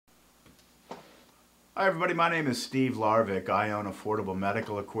Hi everybody, my name is Steve Laurvick. I own Affordable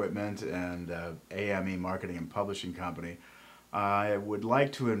Medical Equipment and AME Marketing and Publishing Company. I would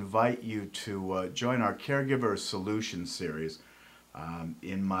like to invite you to join our Caregiver Solutions series.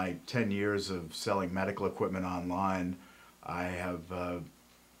 In my 10 years of selling medical equipment online, I have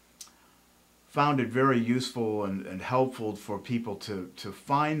found it very useful and helpful for people to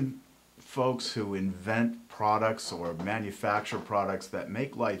find folks who invent products or manufacture products that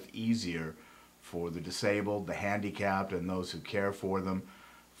make life easier for the disabled, the handicapped, and those who care for them.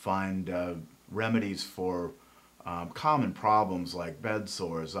 Find remedies for common problems like bed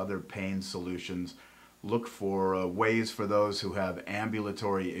sores, other pain solutions. Look for ways for those who have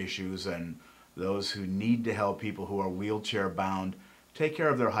ambulatory issues and those who need to help people who are wheelchair bound take care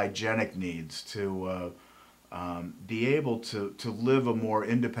of their hygienic needs, to be able to live a more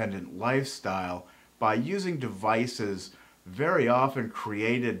independent lifestyle by using devices very often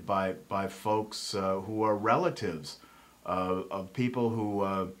created by folks who are relatives of people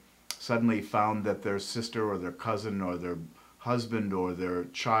who suddenly found that their sister or their cousin or their husband or their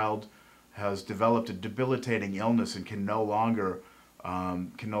child has developed a debilitating illness and can no longer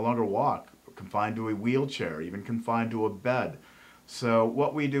walk, confined to a wheelchair, even confined to a bed. So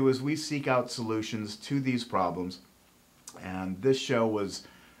what we do is we seek out solutions to these problems, and this show was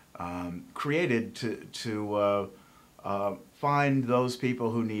created to find those people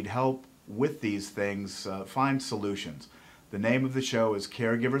who need help with these things, find solutions. The name of the show is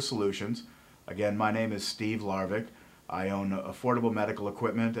Caregiver Solutions. Again, my name is Steve Laurvick. I own Affordable Medical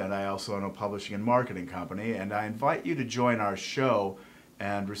Equipment, and I also own a publishing and marketing company, and I invite you to join our show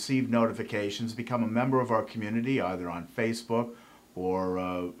and receive notifications, become a member of our community either on Facebook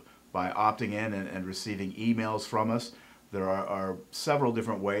or by opting in and receiving emails from us. There are several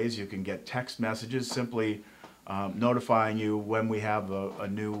different ways. You can get text messages simply notifying you when we have a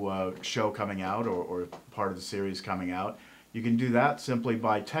new show coming out or part of the series coming out. You can do that simply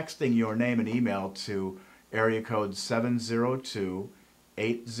by texting your name and email to area code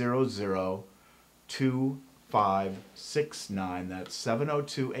 702-800-2569. That's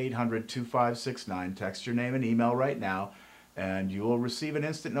 702-800-2569. Text your name and email right now, and you will receive an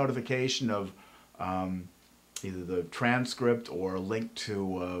instant notification of either the transcript or a link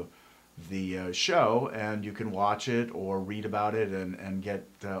to the show, and you can watch it or read about it and get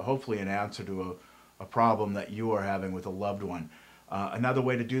hopefully an answer to a problem that you are having with a loved one. Another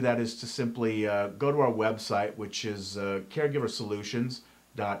way to do that is to simply go to our website, which is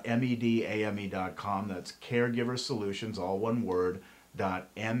caregiversolutions.medame.com. That's Caregiver Solutions, all one word,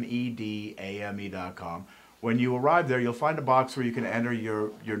 .medame.com. When you arrive there, you'll find a box where you can enter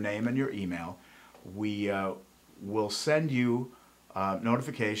your name and your email. We will send you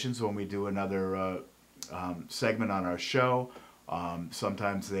notifications when we do another segment on our show.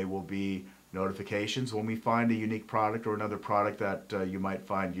 Sometimes they will be notifications when we find a unique product or another product that you might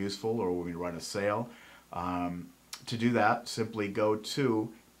find useful, or when we run a sale. To do that, simply go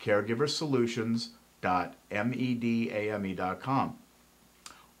to caregiversolutions.medame.com,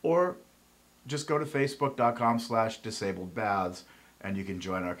 or just go to facebook.com/disabledbaths and you can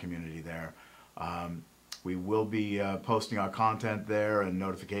join our community there. We will be posting our content there and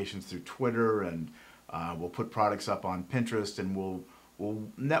notifications through Twitter, and we'll put products up on Pinterest, and we'll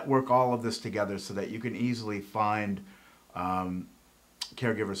network all of this together so that you can easily find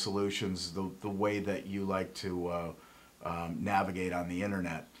Caregiver Solutions the way that you like to navigate on the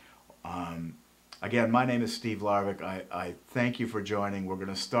internet. Again, my name is Steve Laurvick. I thank you for joining. We're going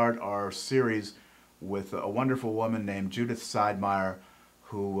to start our series with a wonderful woman named Judith Seidmeyer,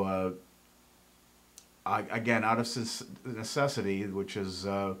 who again, out of necessity, which is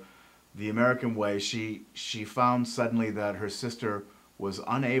the American way, she found suddenly that her sister was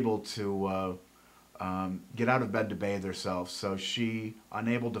unable to get out of bed to bathe herself, so she,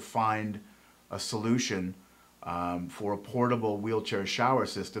 unable to find a solution for a portable wheelchair shower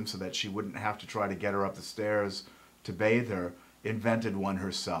system so that she wouldn't have to try to get her up the stairs to bathe her, invented one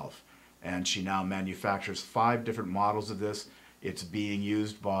herself. And she now manufactures 5 different models of this. It's being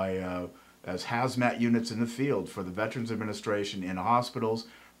used by as hazmat units in the field for the Veterans Administration, in hospitals,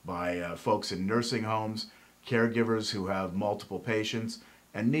 by folks in nursing homes, caregivers who have multiple patients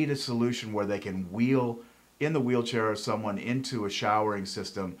and need a solution where they can wheel in the wheelchair someone into a showering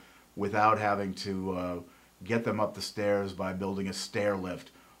system without having to get them up the stairs by building a stair lift,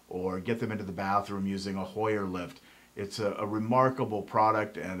 or get them into the bathroom using a Hoyer lift. It's a remarkable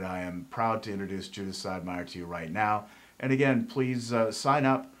product, and I am proud to introduce Judith Seidmeyer to you right now. And again, please sign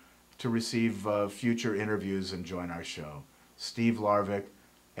up to receive future interviews and join our show. Steve Laurvick,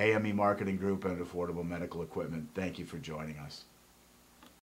 AME Marketing Group and Affordable Medical Equipment, thank you for joining us.